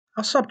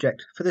Our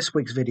subject for this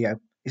week's video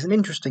is an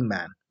interesting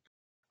man,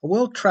 a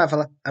world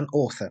traveller and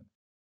author,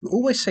 who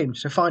always seemed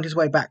to find his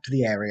way back to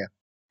the area,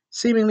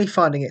 seemingly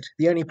finding it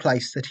the only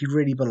place that he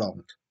really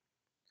belonged.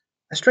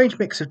 A strange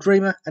mix of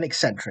dreamer and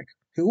eccentric,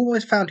 who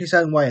always found his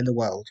own way in the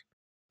world,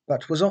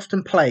 but was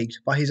often plagued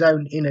by his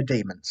own inner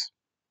demons,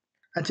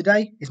 and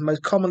today is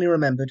most commonly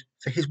remembered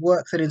for his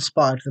work that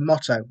inspired the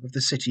motto of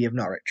the city of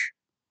Norwich.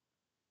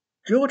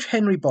 George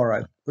Henry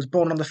Borrow was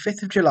born on the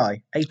 5th of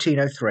July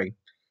 1803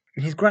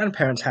 in his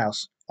grandparents'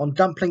 house on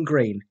Dumpling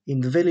Green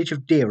in the village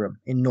of Dereham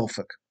in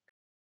Norfolk.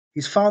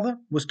 His father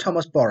was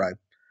Thomas Borrow.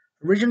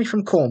 Originally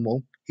from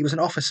Cornwall, he was an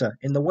officer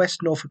in the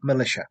West Norfolk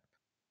militia.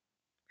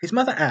 His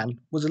mother Anne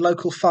was a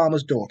local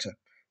farmer's daughter,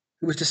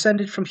 who was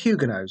descended from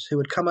Huguenots who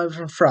had come over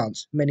from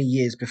France many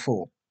years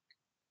before.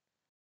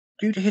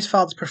 Due to his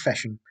father's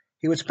profession,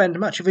 he would spend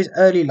much of his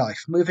early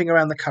life moving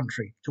around the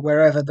country to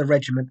wherever the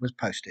regiment was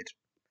posted.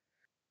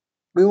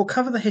 We will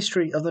cover the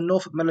history of the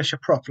Norfolk militia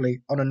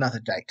properly on another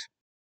date,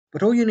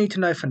 but all you need to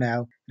know for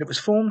now is that it was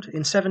formed in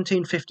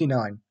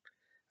 1759,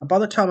 and by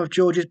the time of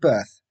George's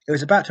birth, it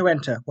was about to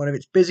enter one of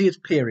its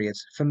busiest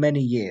periods for many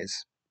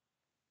years.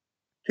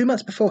 2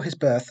 months before his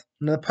birth,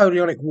 the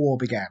Napoleonic War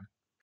began.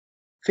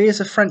 Fears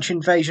of French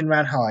invasion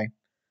ran high,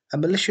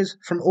 and militias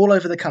from all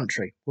over the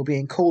country were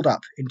being called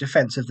up in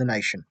defence of the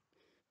nation.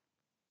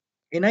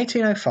 In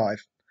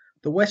 1805,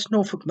 the West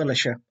Norfolk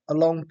militia,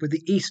 along with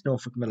the East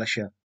Norfolk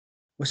militia,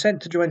 were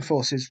sent to join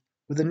forces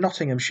with the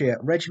Nottinghamshire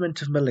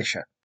Regiment of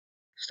Militia,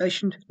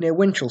 stationed near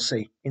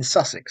Winchelsea in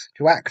Sussex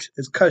to act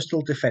as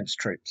coastal defence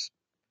troops.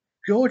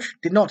 George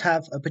did not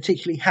have a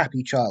particularly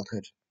happy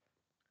childhood,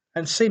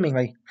 and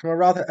seemingly from a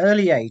rather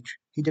early age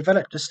he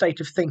developed a state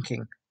of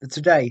thinking that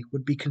today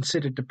would be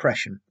considered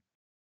depression,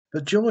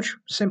 but George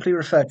simply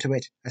referred to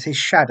it as his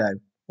shadow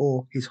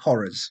or his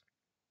horrors.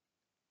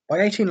 By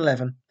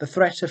 1811, the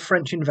threat of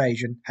French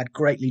invasion had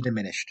greatly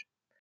diminished,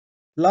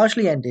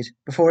 largely ended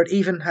before it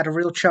even had a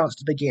real chance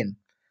to begin,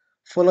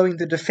 following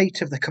the defeat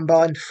of the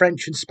combined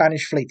French and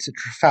Spanish fleets at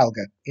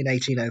Trafalgar in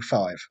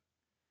 1805.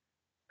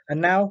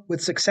 And now,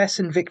 with success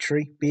and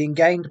victory being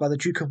gained by the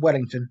Duke of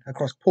Wellington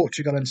across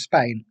Portugal and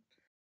Spain,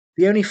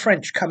 the only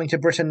French coming to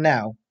Britain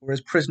now were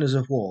as prisoners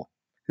of war,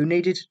 who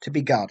needed to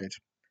be guarded.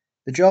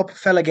 The job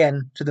fell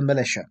again to the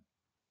militia.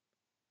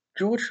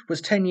 George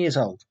was 10 years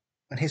old,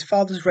 and his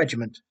father's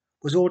regiment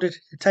was ordered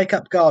to take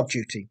up guard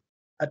duty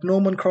at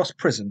Norman Cross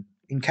Prison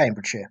in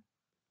Cambridgeshire.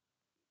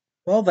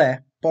 While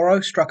there,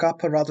 Borrow struck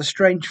up a rather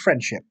strange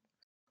friendship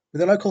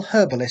with a local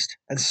herbalist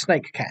and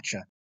snake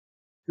catcher,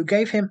 who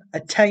gave him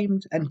a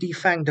tamed and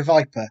defanged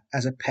viper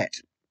as a pet.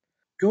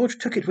 George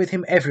took it with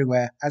him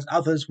everywhere as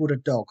others would a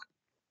dog.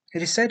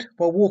 It is said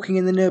while walking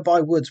in the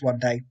nearby woods one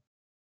day,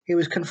 he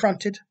was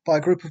confronted by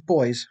a group of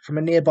boys from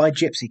a nearby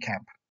gypsy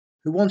camp,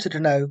 who wanted to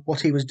know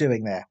what he was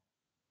doing there.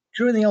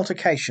 During the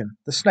altercation,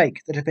 the snake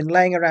that had been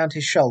laying around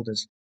his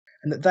shoulders,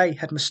 and that they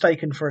had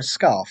mistaken for a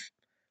scarf,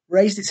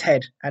 raised its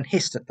head and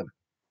hissed at them.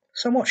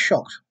 Somewhat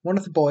shocked, one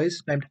of the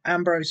boys, named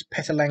Ambrose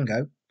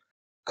Petalengo,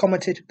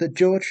 commented that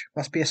George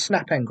must be a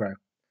snapengro,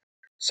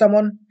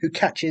 someone who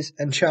catches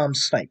and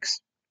charms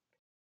snakes.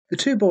 The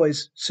two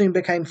boys soon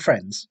became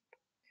friends,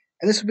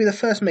 and this would be the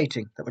first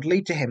meeting that would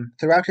lead to him,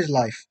 throughout his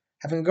life,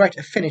 having a great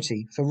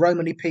affinity for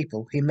Romany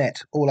people he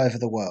met all over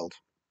the world.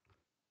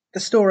 The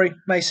story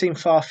may seem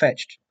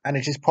far-fetched, and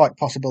it is quite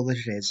possible that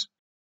it is.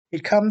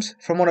 It comes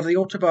from one of the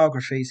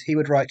autobiographies he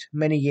would write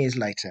many years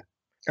later,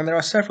 and there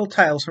are several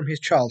tales from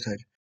his childhood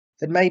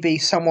that may be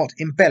somewhat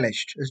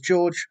embellished, as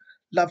George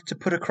loved to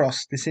put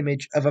across this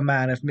image of a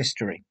man of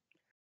mystery.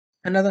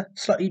 Another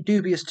slightly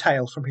dubious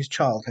tale from his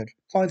childhood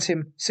finds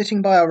him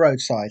sitting by a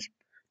roadside,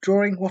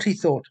 drawing what he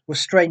thought were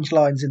strange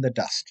lines in the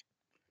dust.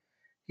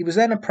 He was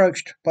then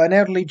approached by an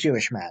elderly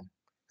Jewish man,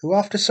 who,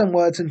 after some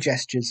words and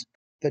gestures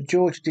that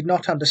George did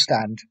not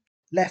understand,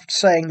 left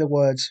saying the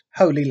words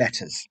 "holy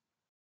letters,"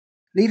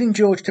 leaving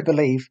George to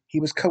believe he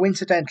was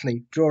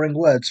coincidentally drawing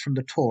words from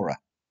the Torah.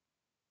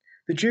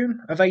 The June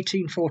of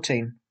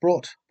 1814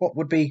 brought what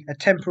would be a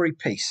temporary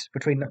peace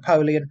between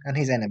Napoleon and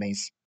his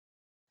enemies,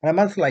 and a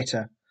month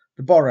later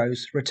the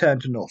Borrows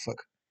returned to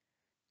Norfolk,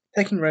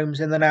 taking rooms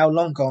in the now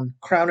long-gone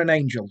Crown and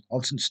Angel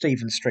on St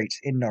Stephen's Street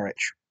in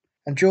Norwich,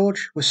 and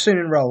George was soon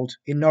enrolled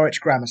in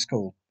Norwich Grammar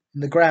School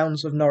in the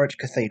grounds of Norwich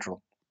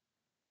Cathedral.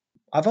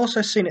 I've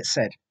also seen it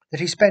said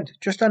that he spent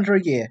just under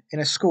a year in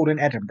a school in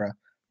Edinburgh,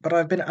 but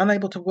I've been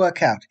unable to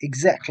work out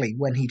exactly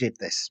when he did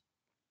this.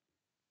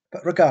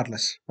 But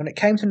regardless, when it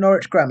came to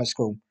Norwich Grammar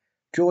School,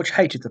 George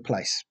hated the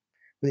place,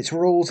 with its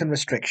rules and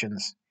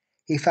restrictions.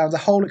 He found the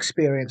whole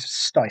experience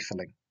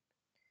stifling.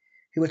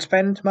 He would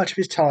spend much of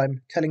his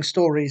time telling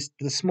stories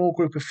to the small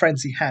group of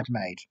friends he had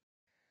made,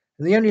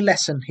 and the only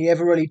lesson he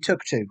ever really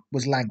took to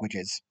was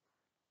languages.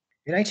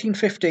 In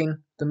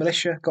 1815, the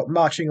militia got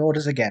marching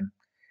orders again,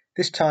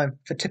 this time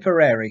for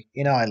Tipperary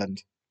in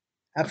Ireland,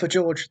 and for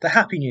George the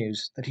happy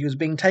news that he was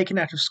being taken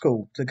out of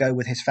school to go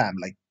with his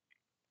family.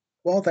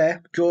 While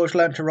there, George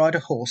learnt to ride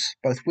a horse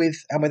both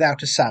with and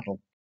without a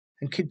saddle,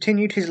 and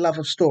continued his love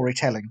of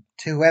storytelling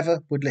to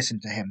whoever would listen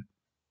to him.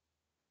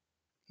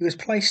 He was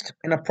placed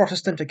in a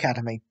Protestant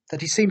academy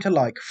that he seemed to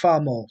like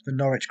far more than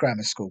Norwich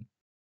Grammar School.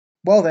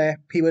 While there,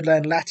 he would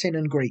learn Latin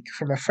and Greek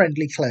from a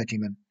friendly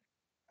clergyman,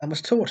 and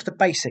was taught the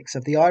basics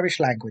of the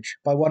Irish language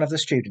by one of the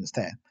students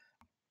there,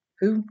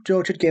 whom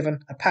George had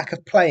given a pack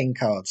of playing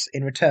cards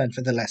in return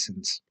for the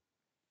lessons.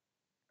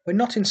 When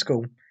not in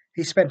school,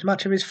 he spent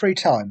much of his free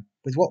time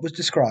with what was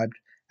described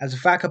as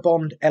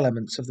vagabond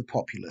elements of the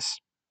populace.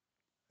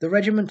 The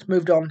regiment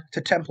moved on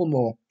to Temple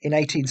Moor in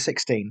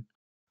 1816,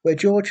 where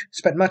George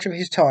spent much of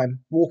his time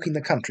walking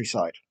the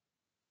countryside,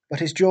 but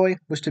his joy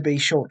was to be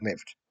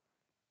short-lived.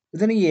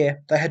 Within a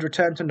year they had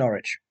returned to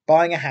Norwich,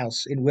 buying a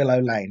house in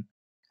Willow Lane,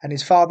 and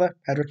his father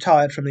had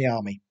retired from the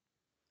army,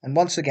 and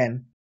once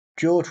again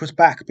George was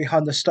back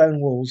behind the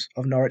stone walls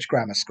of Norwich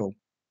Grammar School,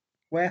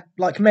 where,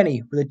 like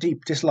many with a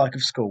deep dislike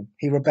of school,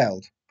 he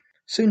rebelled,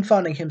 soon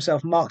finding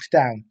himself marked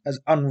down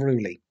as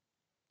unruly.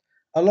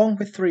 Along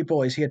with 3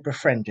 boys he had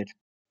befriended,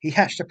 he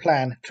hatched a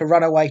plan to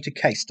run away to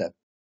Caister,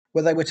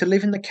 where they were to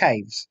live in the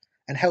caves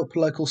and help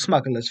local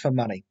smugglers for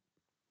money.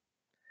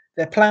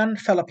 Their plan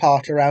fell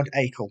apart around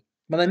Acle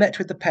when they met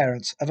with the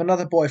parents of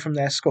another boy from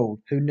their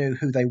school who knew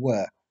who they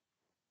were.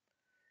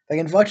 They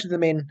invited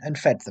them in and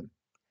fed them,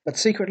 but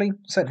secretly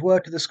sent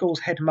word to the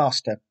school's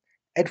headmaster,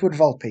 Edward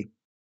Volpe,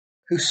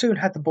 who soon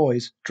had the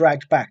boys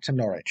dragged back to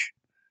Norwich.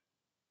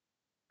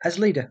 As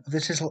leader of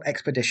this little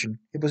expedition,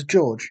 it was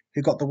George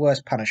who got the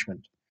worst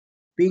punishment,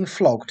 being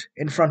flogged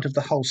in front of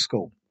the whole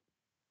school.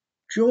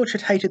 George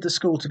had hated the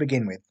school to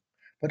begin with,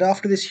 but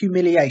after this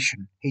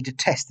humiliation he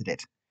detested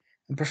it,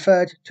 and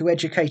preferred to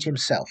educate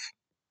himself,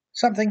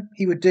 something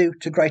he would do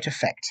to great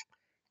effect.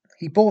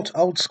 He bought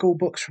old school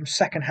books from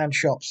second-hand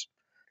shops,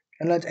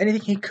 and learnt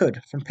anything he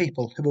could from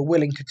people who were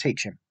willing to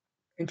teach him,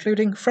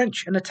 including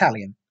French and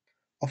Italian,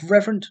 of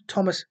Reverend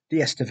Thomas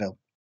d'Esteville,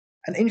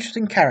 an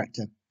interesting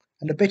character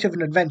and a bit of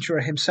an adventurer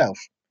himself,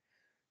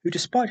 who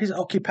despite his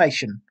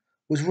occupation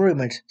was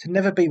rumoured to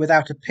never be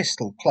without a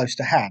pistol close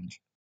to hand,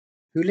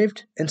 who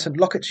lived in St.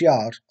 Locket's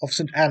Yard of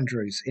St.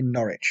 Andrews in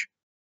Norwich.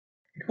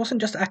 It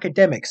wasn't just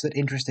academics that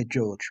interested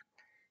George.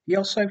 He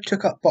also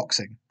took up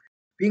boxing,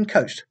 being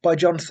coached by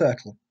John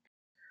Thurtle,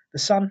 the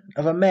son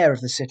of a mayor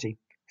of the city,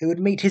 who would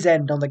meet his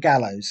end on the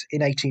gallows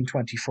in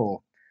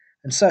 1824,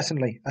 and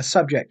certainly a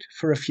subject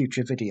for a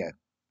future video.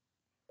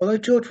 Although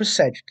George was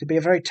said to be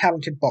a very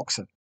talented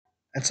boxer,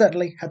 and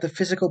certainly had the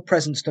physical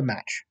presence to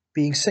match,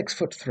 being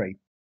 6'3",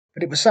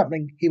 but it was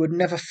something he would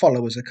never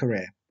follow as a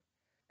career,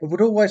 but would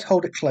always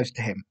hold it close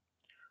to him,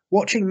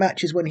 watching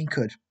matches when he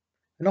could,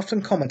 and often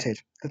commented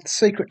that the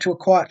secret to a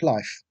quiet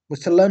life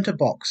was to learn to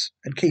box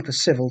and keep a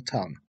civil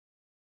tongue.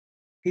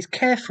 His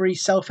carefree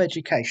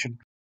self-education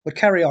would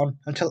carry on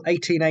until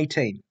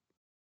 1818,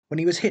 when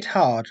he was hit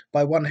hard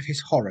by one of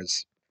his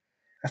horrors,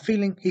 a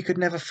feeling he could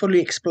never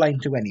fully explain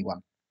to anyone.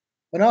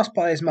 When asked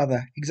by his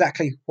mother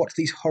exactly what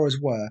these horrors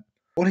were,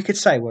 all he could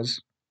say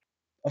was,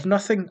 "Of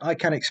nothing I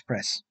can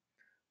express.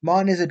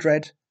 Mine is a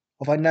dread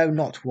of I know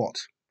not what,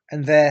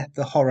 and there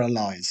the horror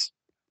lies."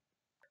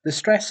 The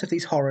stress of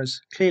these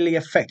horrors clearly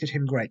affected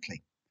him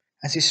greatly,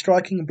 as his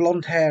striking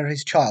blonde hair of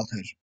his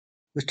childhood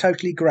was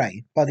totally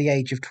grey by the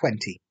age of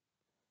 20.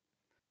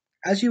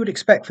 As you would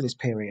expect for this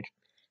period,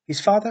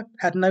 his father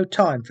had no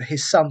time for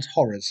his son's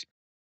horrors,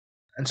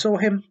 and saw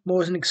him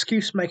more as an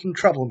excuse-making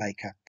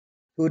troublemaker,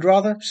 who would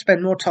rather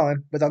spend more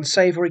time with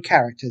unsavoury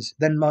characters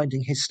than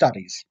minding his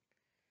studies.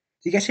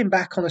 To get him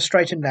back on the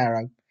straight and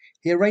narrow,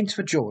 he arranged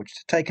for George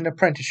to take an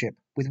apprenticeship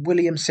with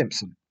William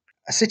Simpson,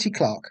 a city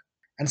clerk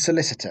and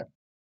solicitor,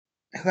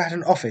 who had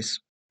an office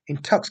in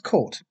Tuck's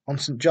Court on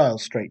St.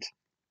 Giles Street.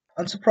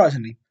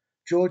 Unsurprisingly,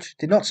 George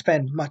did not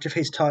spend much of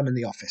his time in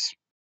the office,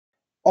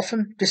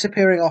 often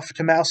disappearing off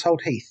to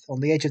Mousehold Heath on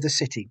the edge of the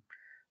city,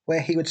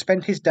 where he would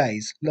spend his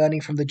days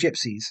learning from the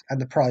gypsies and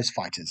the prize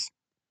fighters.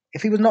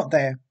 If he was not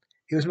there,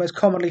 he was most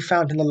commonly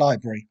found in the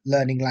library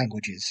learning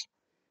languages.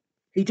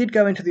 He did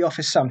go into the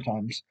office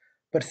sometimes,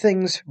 but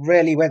things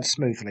rarely went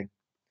smoothly,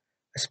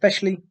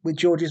 especially with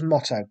George's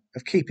motto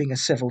of keeping a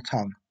civil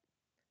tongue.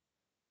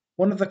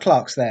 One of the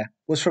clerks there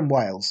was from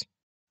Wales,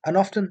 and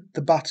often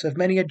the butt of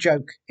many a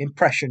joke,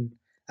 impression,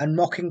 and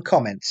mocking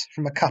comments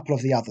from a couple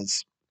of the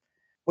others.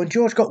 When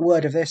George got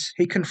word of this,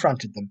 he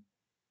confronted them,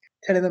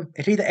 telling them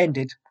it either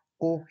ended,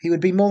 or he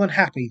would be more than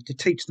happy to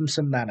teach them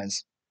some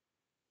manners.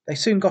 They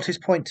soon got his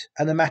point,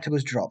 and the matter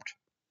was dropped,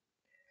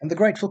 and the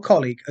grateful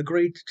colleague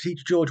agreed to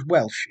teach George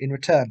Welsh in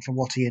return for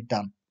what he had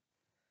done.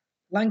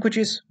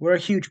 Languages were a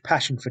huge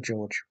passion for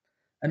George,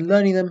 and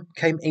learning them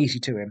came easy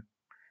to him,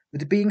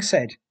 with it being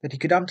said that he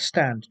could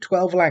understand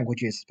 12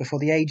 languages before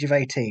the age of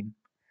 18,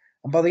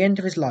 and by the end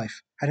of his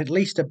life had at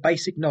least a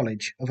basic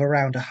knowledge of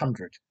around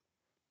 100.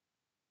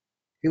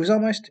 He was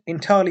almost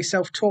entirely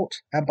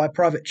self-taught and by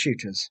private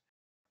tutors,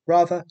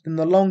 rather than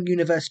the long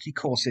university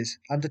courses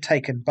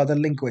undertaken by the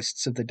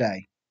linguists of the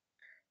day.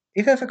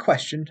 If ever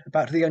questioned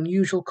about the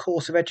unusual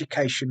course of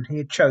education he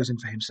had chosen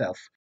for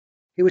himself,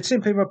 he would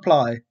simply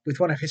reply with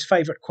one of his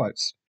favourite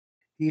quotes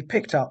he had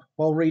picked up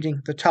while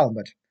reading the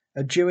Talmud,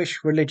 a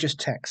Jewish religious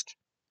text.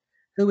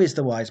 "Who is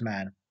the wise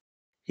man?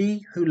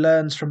 He who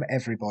learns from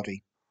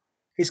everybody."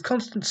 His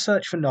constant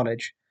search for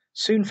knowledge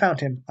soon found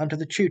him under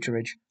the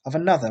tutorage of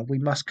another we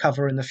must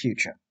cover in the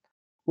future,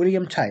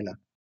 William Taylor,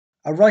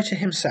 a writer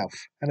himself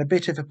and a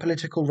bit of a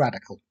political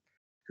radical,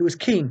 who was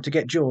keen to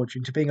get George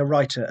into being a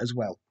writer as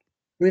well,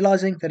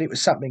 realising that it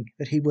was something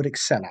that he would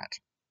excel at.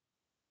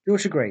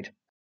 George agreed.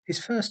 His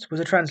first was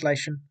a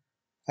translation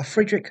of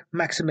Friedrich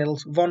Maximilian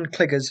von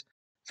Kliger's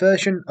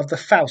version of the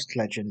Faust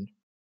legend,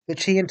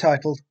 which he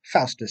entitled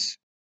Faustus,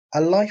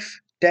 A Life,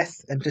 Death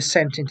and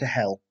Descent into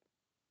Hell.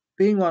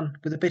 Being one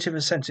with a bit of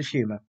a sense of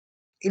humour,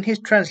 in his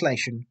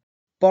translation,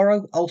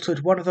 Borrow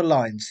altered one of the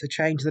lines to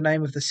change the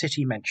name of the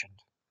city mentioned.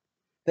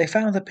 They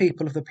found the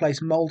people of the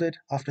place moulded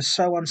after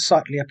so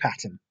unsightly a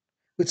pattern,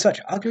 with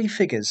such ugly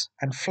figures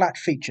and flat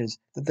features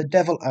that the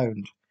devil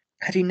owned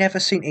had he never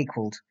seen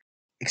equalled,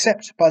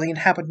 except by the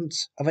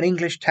inhabitants of an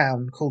English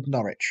town called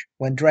Norwich,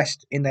 when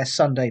dressed in their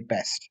Sunday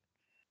best.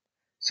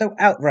 So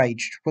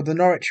outraged were the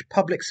Norwich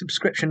Public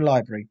Subscription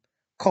Library,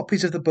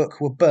 copies of the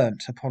book were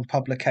burnt upon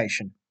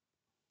publication.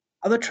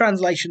 Other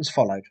translations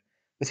followed,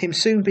 with him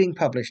soon being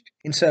published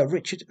in Sir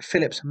Richard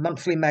Phillips'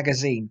 Monthly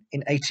Magazine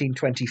in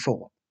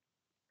 1824.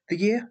 The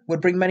year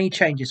would bring many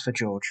changes for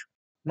George.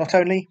 Not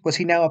only was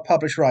he now a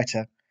published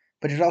writer,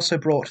 but it also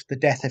brought the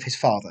death of his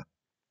father.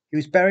 He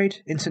was buried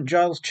in St.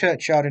 Giles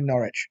Churchyard in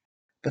Norwich,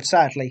 but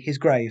sadly his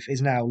grave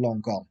is now long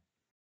gone.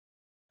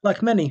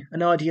 Like many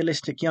an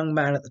idealistic young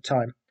man at the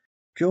time,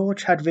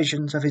 George had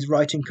visions of his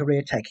writing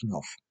career taking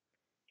off.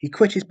 He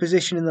quit his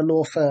position in the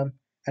law firm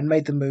and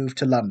made the move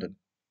to London.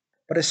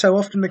 But as so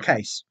often the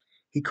case,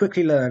 he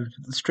quickly learned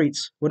that the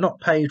streets were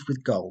not paved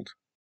with gold.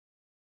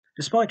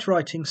 Despite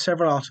writing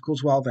several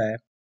articles while there,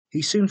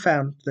 he soon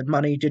found that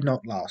money did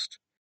not last,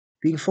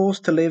 being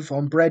forced to live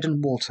on bread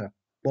and water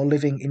while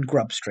living in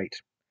Grub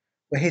Street,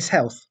 where his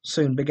health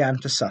soon began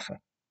to suffer.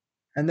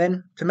 And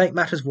then, to make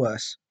matters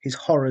worse, his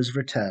horrors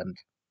returned.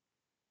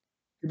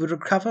 He would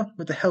recover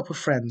with the help of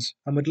friends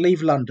and would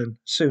leave London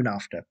soon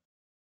after,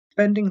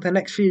 spending the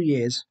next few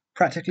years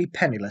practically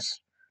penniless,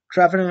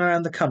 travelling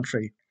around the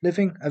country,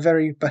 living a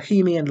very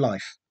bohemian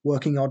life,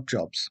 working odd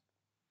jobs,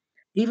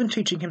 even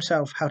teaching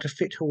himself how to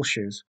fit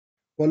horseshoes,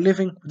 while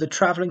living with the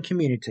travelling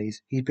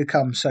communities he'd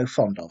become so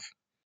fond of.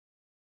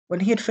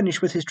 When he had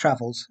finished with his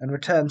travels and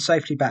returned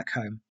safely back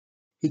home,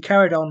 he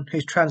carried on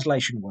his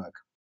translation work,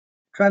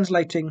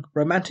 translating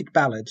romantic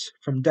ballads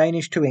from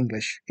Danish to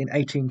English in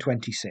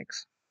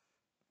 1826.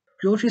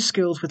 George's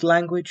skills with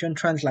language and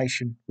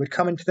translation would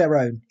come into their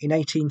own in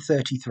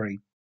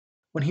 1833,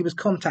 when he was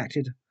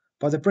contacted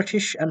by the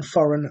British and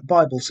Foreign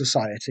Bible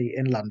Society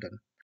in London,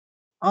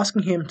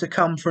 asking him to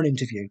come for an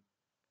interview.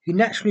 He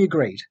naturally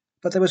agreed,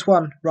 but there was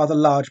one rather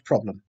large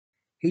problem.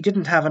 He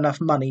didn't have enough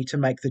money to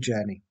make the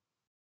journey.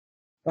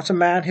 Not a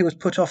man who was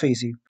put off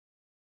easy,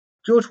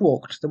 George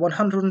walked the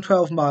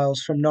 112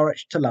 miles from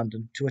Norwich to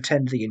London to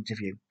attend the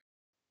interview,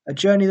 a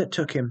journey that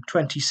took him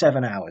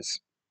 27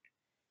 hours.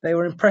 They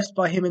were impressed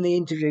by him in the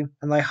interview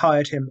and they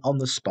hired him on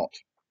the spot.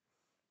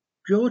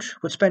 George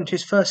would spend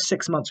his first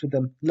 6 months with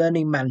them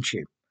learning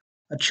Manchu,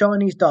 a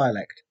Chinese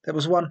dialect that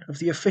was one of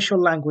the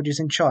official languages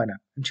in China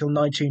until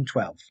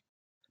 1912,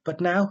 but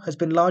now has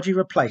been largely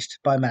replaced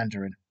by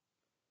Mandarin.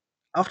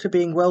 After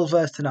being well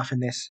versed enough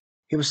in this,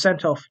 he was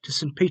sent off to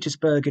St.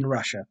 Petersburg in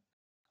Russia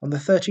on the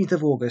 13th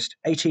of August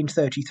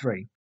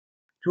 1833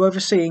 to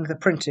overseeing the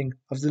printing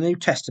of the New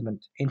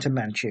Testament into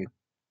Manchu.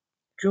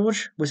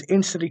 George was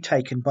instantly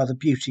taken by the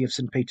beauty of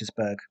St.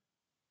 Petersburg.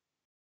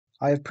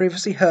 I have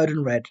previously heard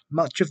and read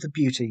much of the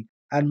beauty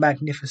and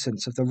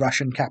magnificence of the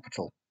Russian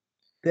capital.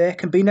 There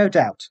can be no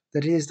doubt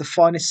that it is the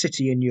finest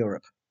city in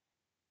Europe.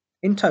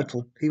 In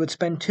total, he would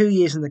spend 2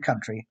 years in the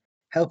country,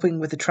 helping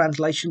with the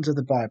translations of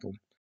the Bible,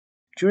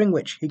 during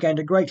which he gained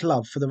a great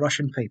love for the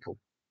Russian people,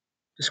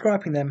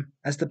 describing them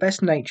as the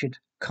best-natured,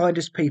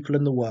 kindest people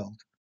in the world.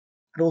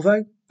 And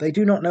although they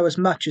do not know as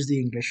much as the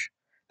English,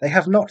 they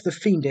have not the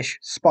fiendish,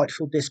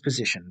 spiteful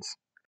dispositions.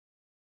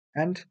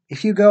 And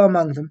if you go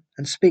among them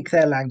and speak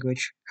their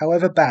language,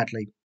 however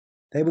badly,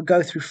 they will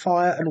go through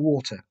fire and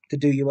water to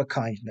do you a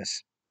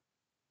kindness.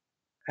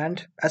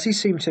 And, as he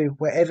seemed to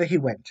wherever he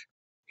went,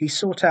 he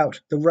sought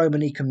out the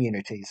Romany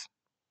communities,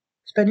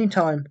 spending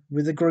time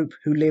with the group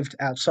who lived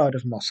outside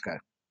of Moscow,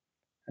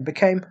 and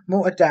became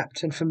more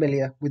adept and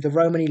familiar with the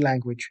Romany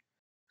language,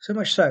 so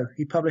much so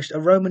he published a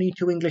Romany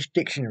to English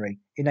dictionary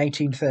in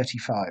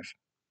 1835.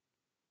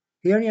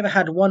 He only ever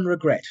had one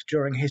regret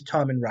during his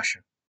time in Russia.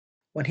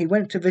 When he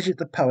went to visit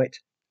the poet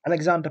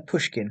Alexander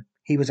Pushkin,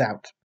 he was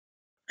out.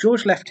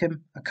 George left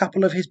him a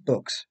couple of his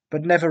books,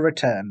 but never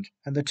returned,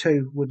 and the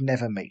two would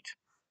never meet.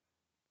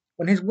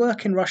 When his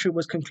work in Russia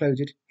was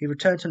concluded, he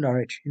returned to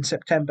Norwich in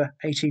September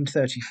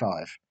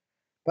 1835.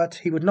 But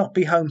he would not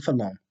be home for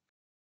long.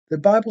 The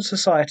Bible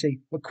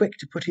Society were quick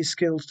to put his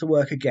skills to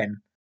work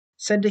again,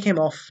 sending him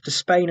off to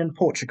Spain and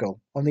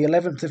Portugal on the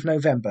 11th of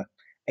November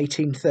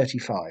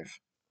 1835.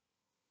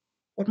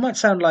 What might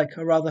sound like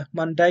a rather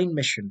mundane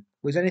mission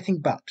was anything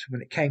but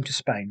when it came to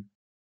Spain.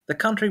 The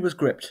country was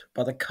gripped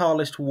by the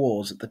Carlist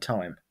Wars at the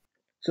time.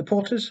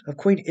 Supporters of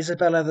Queen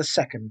Isabella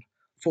II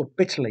fought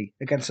bitterly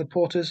against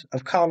supporters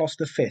of Carlos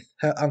V,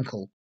 her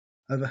uncle,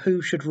 over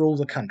who should rule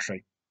the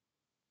country.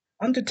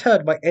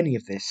 Undeterred by any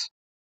of this,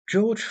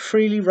 George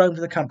freely roamed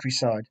the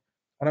countryside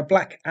on a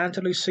black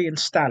Andalusian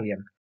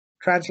stallion,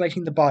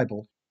 translating the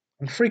Bible,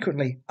 and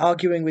frequently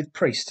arguing with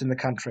priests in the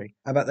country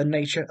about the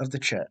nature of the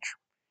church,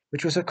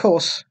 which was of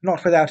course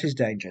not without his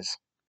dangers.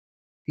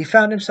 He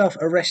found himself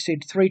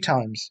arrested 3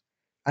 times,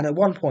 and at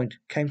one point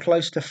came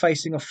close to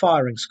facing a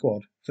firing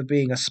squad for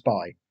being a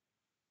spy.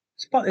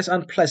 Despite this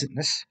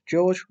unpleasantness,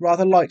 George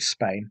rather liked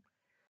Spain,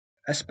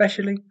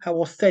 especially how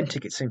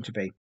authentic it seemed to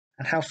be,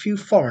 and how few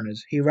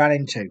foreigners he ran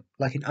into,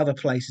 like in other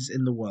places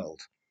in the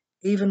world,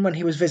 even when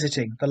he was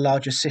visiting the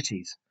larger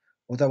cities,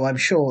 although I'm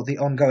sure the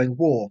ongoing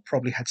war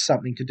probably had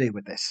something to do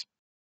with this.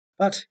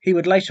 But he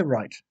would later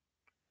write,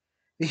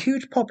 "The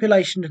huge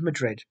population of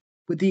Madrid,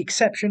 with the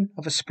exception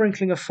of a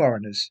sprinkling of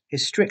foreigners,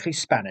 is strictly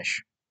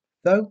Spanish,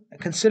 though a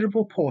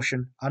considerable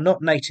portion are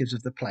not natives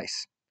of the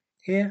place.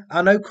 Here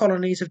are no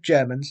colonies of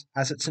Germans,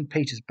 as at St.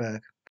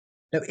 Petersburg,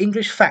 no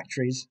English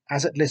factories,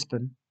 as at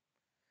Lisbon,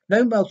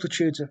 no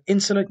multitudes of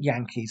insolent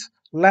Yankees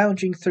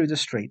lounging through the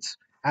streets,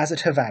 as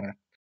at Havana,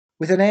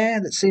 with an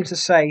air that seems to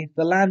say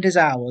the land is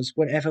ours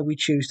whenever we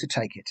choose to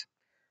take it,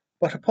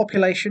 but a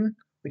population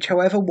which,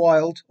 however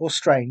wild or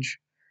strange,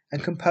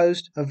 and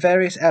composed of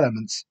various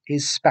elements,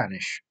 is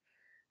Spanish,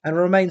 and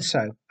will remain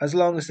so as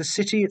long as the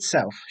city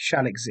itself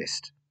shall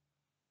exist."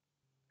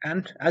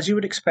 And, as you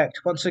would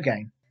expect, once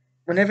again,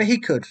 whenever he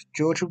could,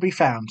 George would be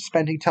found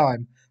spending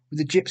time with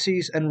the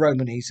gypsies and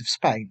Romanis of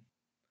Spain.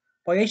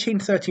 By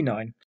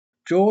 1839,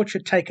 George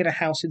had taken a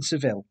house in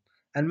Seville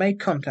and made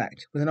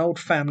contact with an old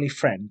family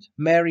friend,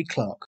 Mary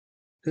Clark,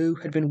 who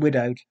had been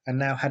widowed and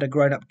now had a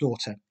grown-up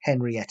daughter,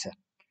 Henrietta.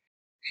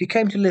 She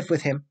came to live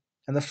with him,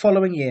 and the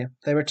following year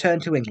they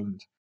returned to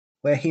England,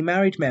 where he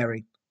married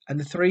Mary, and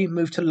the three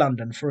moved to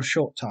London for a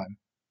short time,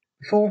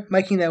 before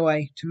making their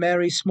way to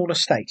Mary's small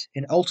estate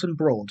in Alton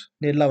Broad,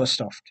 near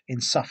Lowestoft,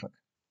 in Suffolk.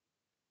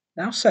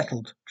 Now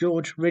settled,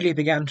 George really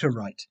began to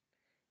write.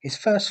 His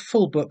first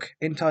full book,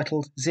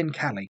 entitled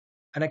Zincali,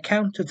 an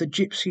account of the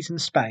gypsies in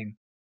Spain,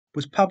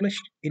 was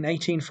published in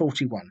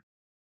 1841,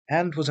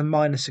 and was a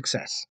minor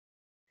success,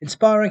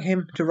 inspiring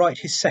him to write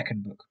his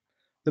second book,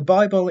 The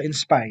Bible in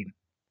Spain,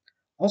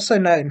 also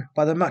known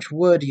by the much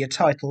wordier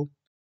title,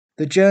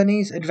 The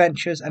Journeys,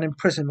 Adventures and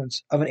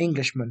Imprisonments of an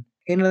Englishman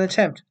in an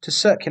Attempt to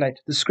Circulate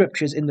the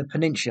Scriptures in the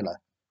Peninsula,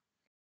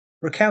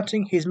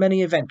 recounting his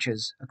many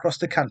adventures across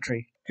the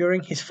country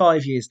during his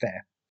 5 years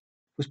there.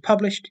 Was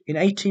published in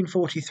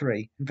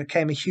 1843 and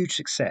became a huge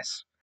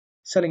success,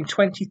 selling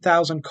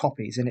 20,000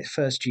 copies in its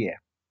first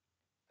year.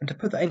 And to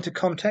put that into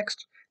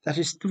context, that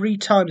is 3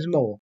 times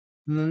more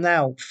than the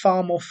now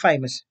far more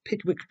famous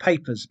Pickwick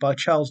Papers by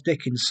Charles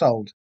Dickens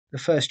sold the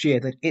first year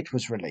that it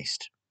was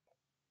released.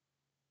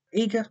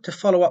 Eager to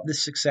follow up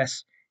this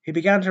success, he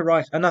began to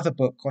write another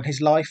book on his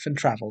life and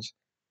travels,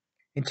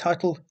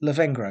 entitled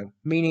Lavengro,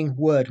 meaning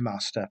word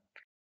master,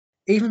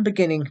 even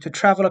beginning to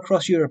travel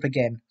across Europe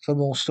again for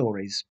more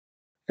stories,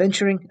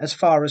 venturing as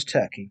far as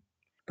Turkey.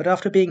 But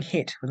after being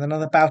hit with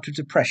another bout of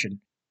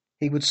depression,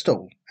 he would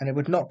stall, and it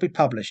would not be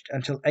published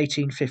until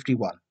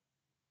 1851.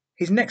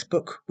 His next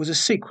book was a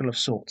sequel of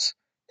sorts,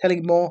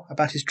 telling more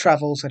about his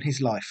travels and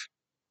his life,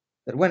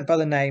 that went by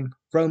the name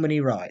Romany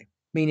Rye,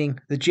 meaning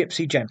the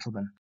Gypsy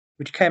Gentleman,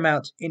 which came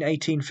out in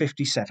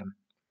 1857.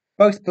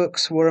 Both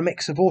books were a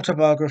mix of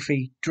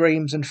autobiography,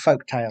 dreams and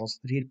folk tales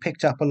that he had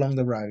picked up along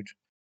the road,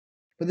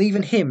 with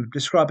even him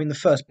describing the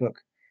first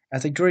book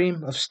as a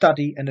dream of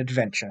study and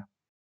adventure.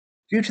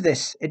 Due to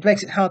this, it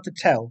makes it hard to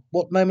tell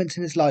what moments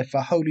in his life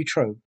are wholly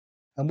true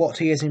and what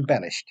he has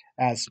embellished,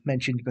 as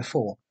mentioned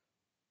before.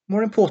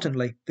 More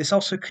importantly, this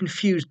also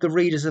confused the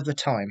readers of the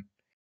time,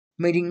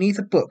 meaning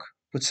neither book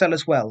would sell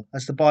as well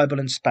as the Bible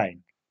in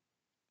Spain.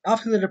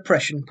 After the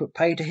Depression put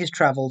paid to his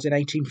travels in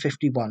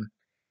 1851,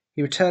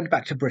 he returned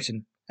back to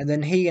Britain, and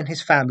then he and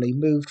his family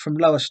moved from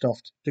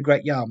Lowestoft to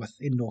Great Yarmouth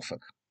in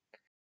Norfolk.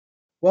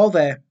 While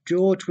there,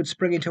 George would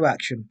spring into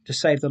action to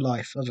save the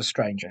life of a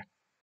stranger.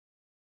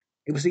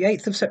 It was the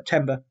 8th of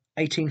September,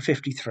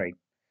 1853.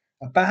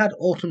 A bad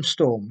autumn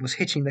storm was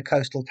hitting the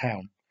coastal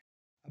town.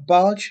 A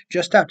barge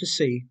just out to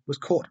sea was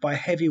caught by a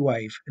heavy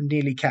wave and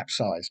nearly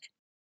capsized.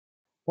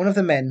 One of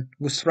the men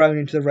was thrown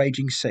into the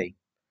raging sea.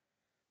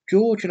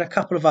 George and a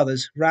couple of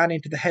others ran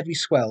into the heavy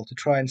swell to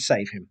try and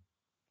save him,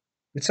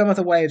 with some of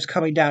the waves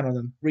coming down on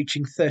them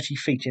reaching 30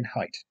 feet in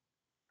height,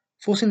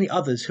 forcing the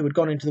others who had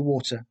gone into the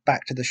water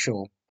back to the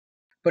shore.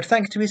 But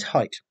thanks to his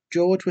height,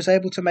 George was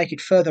able to make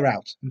it further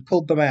out and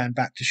pulled the man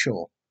back to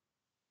shore.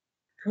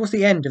 Towards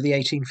the end of the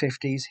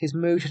 1850s, his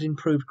mood had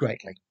improved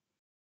greatly,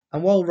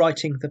 and while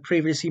writing the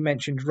previously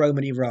mentioned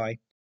Romany Rye,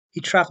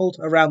 he travelled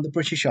around the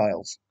British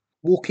Isles,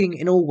 walking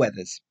in all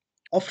weathers,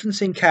 often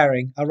seen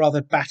carrying a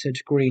rather battered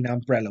green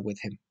umbrella with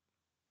him.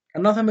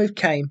 Another move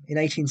came in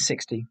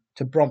 1860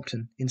 to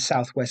Brompton in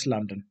southwest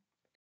London,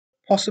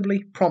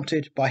 possibly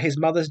prompted by his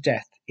mother's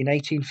death in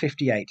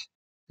 1858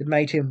 that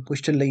made him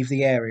wish to leave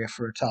the area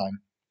for a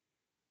time.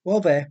 While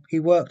there,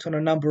 he worked on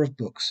a number of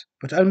books,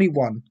 but only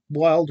one,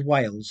 Wild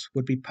Wales,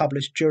 would be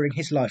published during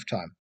his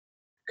lifetime,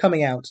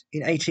 coming out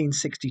in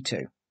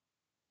 1862.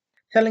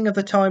 telling of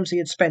the times he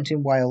had spent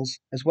in Wales,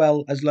 as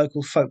well as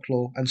local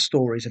folklore and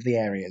stories of the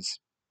areas.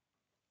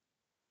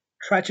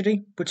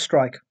 Tragedy would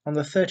strike on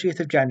the 30th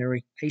of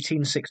January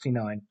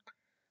 1869,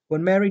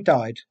 when Mary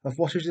died of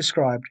what is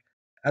described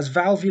as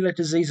valvular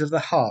disease of the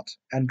heart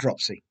and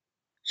dropsy.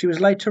 She was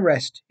laid to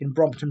rest in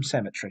Brompton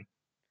Cemetery.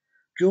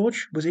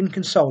 George was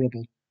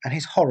inconsolable, and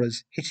his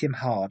horrors hit him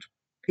hard.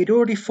 He had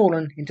already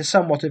fallen into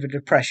somewhat of a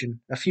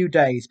depression a few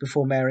days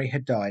before Mary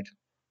had died,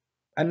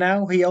 and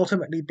now he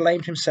ultimately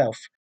blamed himself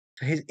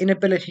for his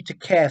inability to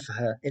care for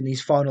her in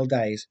these final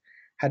days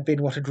had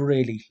been what had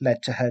really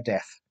led to her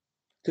death.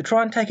 To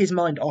try and take his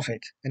mind off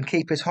it and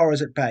keep his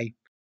horrors at bay,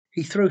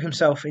 he threw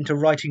himself into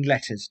writing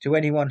letters to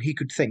anyone he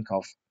could think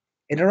of.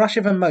 In a rush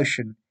of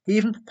emotion, he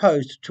even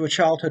proposed to a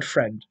childhood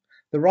friend,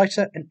 the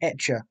writer and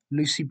etcher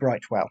Lucy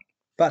Brightwell,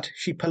 but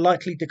she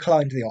politely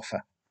declined the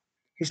offer.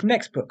 His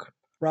next book,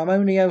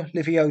 Ramonio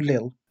Livio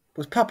Lil,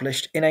 was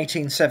published in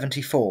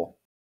 1874,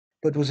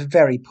 but was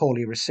very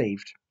poorly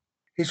received.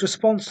 His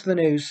response to the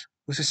news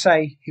was to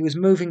say he was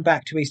moving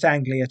back to East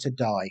Anglia to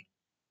die.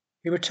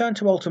 He returned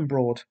to Alton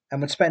Broad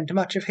and would spend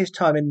much of his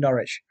time in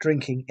Norwich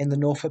drinking in the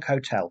Norfolk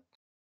Hotel,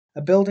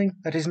 a building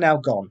that is now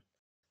gone,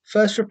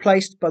 first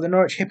replaced by the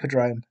Norwich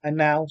Hippodrome and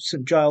now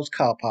St Giles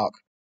Car Park,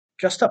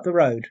 just up the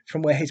road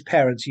from where his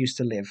parents used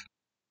to live.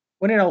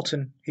 When in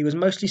Alton, he was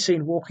mostly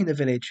seen walking the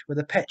village with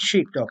a pet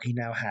sheepdog he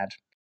now had,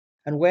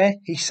 and where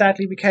he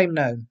sadly became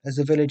known as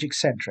the village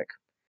eccentric.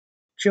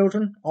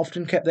 Children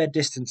often kept their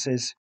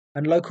distances,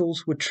 and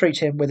locals would treat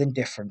him with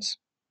indifference.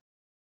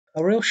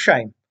 A real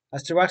shame,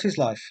 as throughout his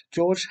life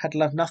George had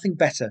loved nothing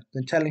better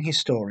than telling his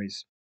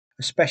stories,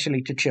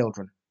 especially to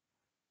children.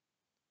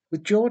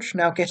 With George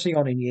now getting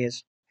on in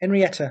years,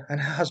 Henrietta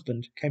and her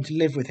husband came to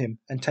live with him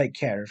and take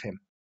care of him.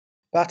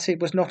 But it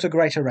was not a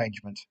great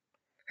arrangement.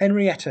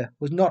 Henrietta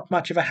was not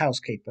much of a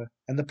housekeeper,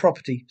 and the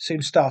property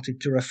soon started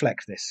to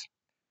reflect this.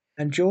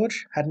 And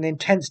George had an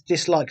intense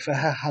dislike for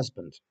her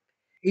husband,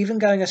 even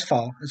going as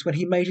far as when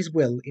he made his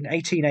will in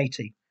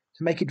 1880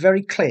 to make it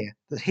very clear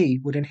that he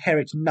would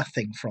inherit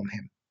nothing from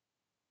him.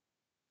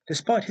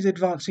 Despite his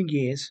advancing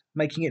years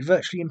making it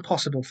virtually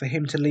impossible for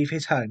him to leave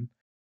his home,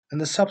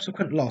 and the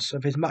subsequent loss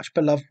of his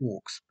much-beloved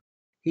walks,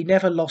 he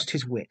never lost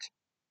his wit.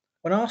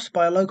 When asked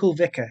by a local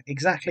vicar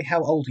exactly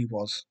how old he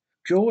was,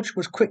 George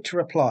was quick to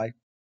reply,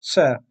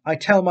 "Sir, I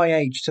tell my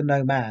age to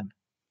no man."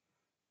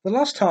 The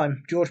last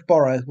time George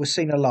Borrow was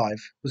seen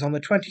alive was on the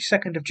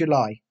 22nd of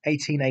July,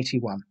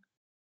 1881.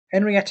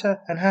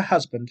 Henrietta and her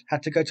husband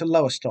had to go to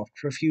Lowestoft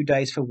for a few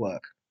days for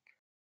work.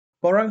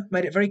 Borrow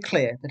made it very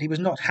clear that he was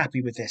not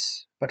happy with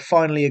this, but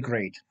finally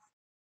agreed.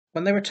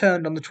 When they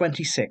returned on the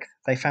 26th,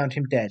 they found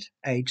him dead,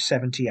 aged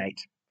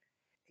 78.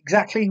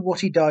 Exactly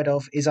what he died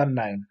of is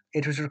unknown.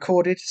 It was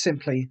recorded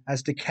simply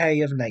as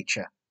decay of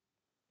nature.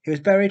 He was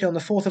buried on the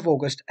 4th of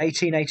August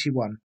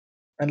 1881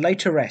 and laid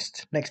to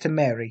rest next to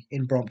Mary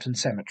in Brompton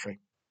Cemetery.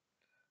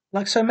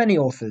 Like so many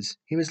authors,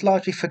 he was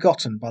largely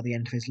forgotten by the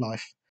end of his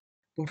life,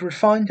 but would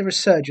find a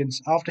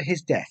resurgence after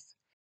his death,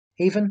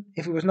 even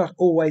if it was not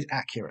always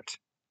accurate.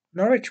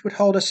 Norwich would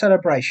hold a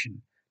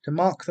celebration to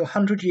mark the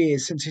 100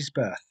 years since his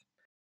birth.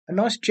 A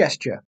nice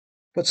gesture,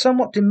 but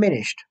somewhat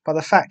diminished by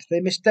the fact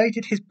they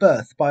misdated his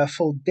birth by a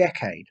full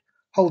decade,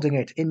 holding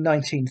it in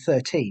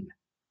 1913.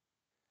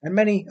 And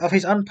many of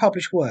his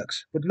unpublished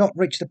works would not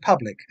reach the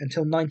public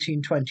until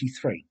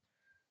 1923.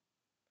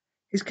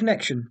 His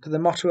connection to the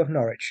motto of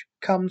Norwich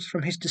comes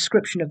from his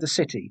description of the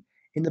city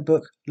in the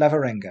book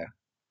Lavarengo.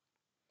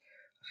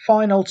 A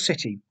fine old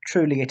city,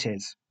 truly it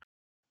is.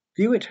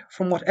 View it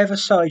from whatever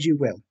side you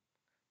will,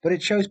 but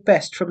it shows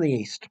best from the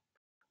east,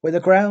 where the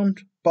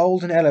ground,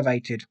 bold and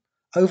elevated,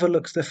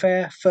 overlooks the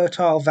fair,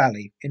 fertile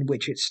valley in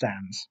which it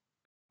stands.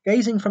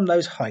 Gazing from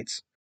those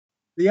heights,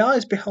 the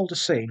eyes behold a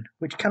scene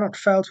which cannot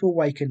fail to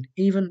awaken,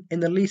 even in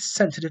the least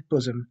sensitive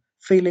bosom,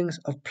 feelings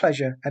of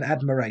pleasure and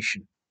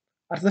admiration.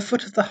 At the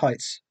foot of the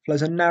heights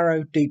flows a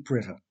narrow, deep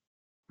river,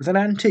 with an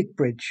antique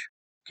bridge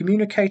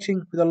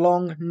communicating with a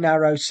long,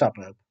 narrow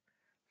suburb,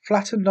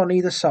 flattened on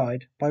either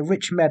side by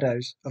rich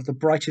meadows of the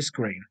brightest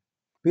green,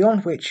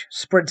 beyond which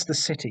spreads the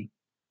city,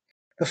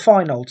 the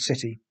fine old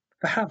city,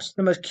 perhaps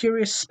the most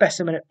curious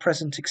specimen at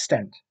present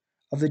extant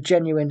of the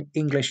genuine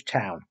English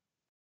town.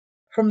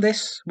 From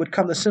this would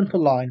come the simple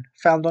line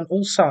found on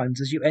all signs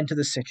as you enter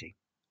the city: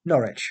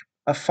 Norwich,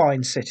 a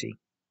fine city.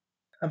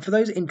 And for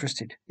those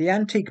interested, the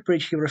antique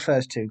bridge he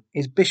refers to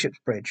is Bishop's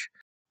Bridge,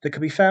 that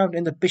can be found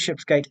in the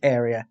Bishopsgate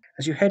area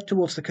as you head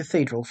towards the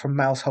cathedral from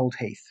Moushold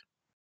Heath.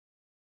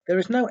 There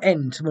is no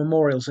end to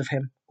memorials of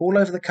him all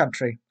over the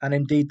country and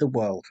indeed the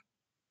world.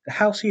 The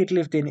house he had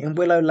lived in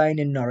Willow Lane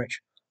in Norwich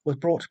was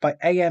bought by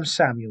A.M.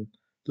 Samuel,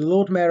 the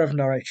Lord Mayor of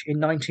Norwich, in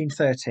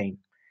 1913,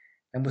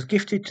 and was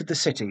gifted to the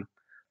city,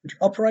 which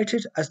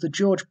operated as the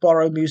George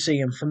Borrow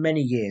Museum for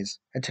many years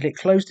until it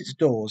closed its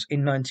doors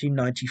in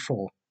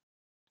 1994,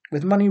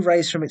 with money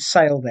raised from its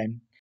sale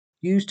then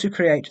used to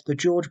create the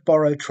George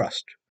Borrow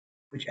Trust,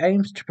 which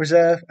aims to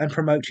preserve and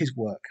promote his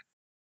work.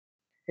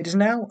 It is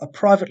now a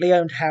privately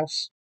owned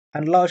house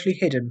and largely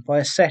hidden by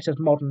a set of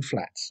modern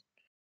flats.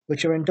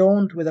 which are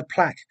adorned with a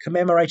plaque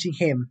commemorating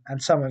him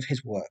and some of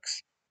his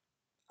works.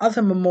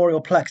 Other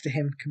memorial plaques to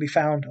him can be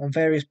found on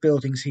various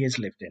buildings he has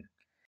lived in,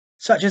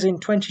 such as in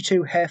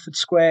 22 Hereford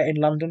Square in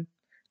London,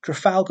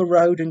 Trafalgar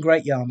Road in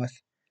Great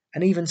Yarmouth,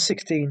 and even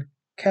 16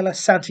 Calle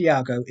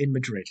Santiago in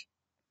Madrid.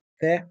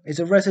 There is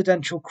a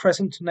residential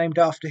crescent named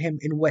after him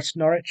in West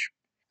Norwich,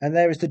 and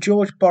there is the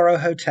George Borrow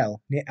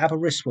Hotel near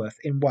Aberystwyth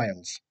in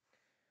Wales.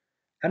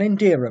 And in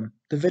Dereham,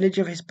 the village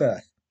of his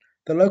birth,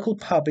 the local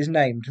pub is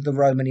named the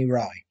Romany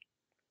Rye.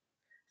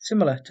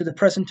 Similar to the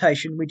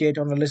presentation we did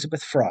on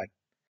Elizabeth Fry,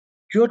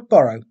 George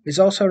Borrow is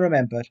also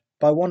remembered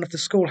by one of the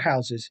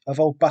schoolhouses of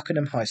Old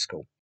Buckenham High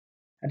School,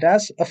 and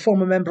as a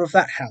former member of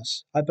that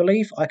house, I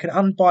believe I can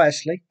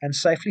unbiasedly and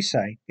safely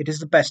say it is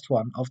the best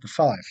one of the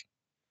 5.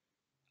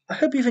 I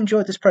hope you've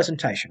enjoyed this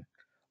presentation.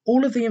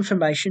 All of the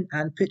information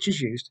and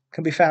pictures used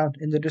can be found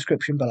in the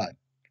description below.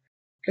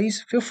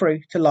 Please feel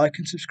free to like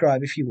and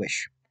subscribe if you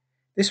wish.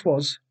 This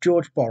was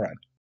George Borrow,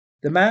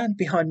 the man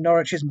behind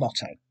Norwich's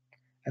motto,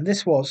 and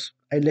this was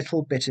a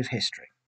little bit of history.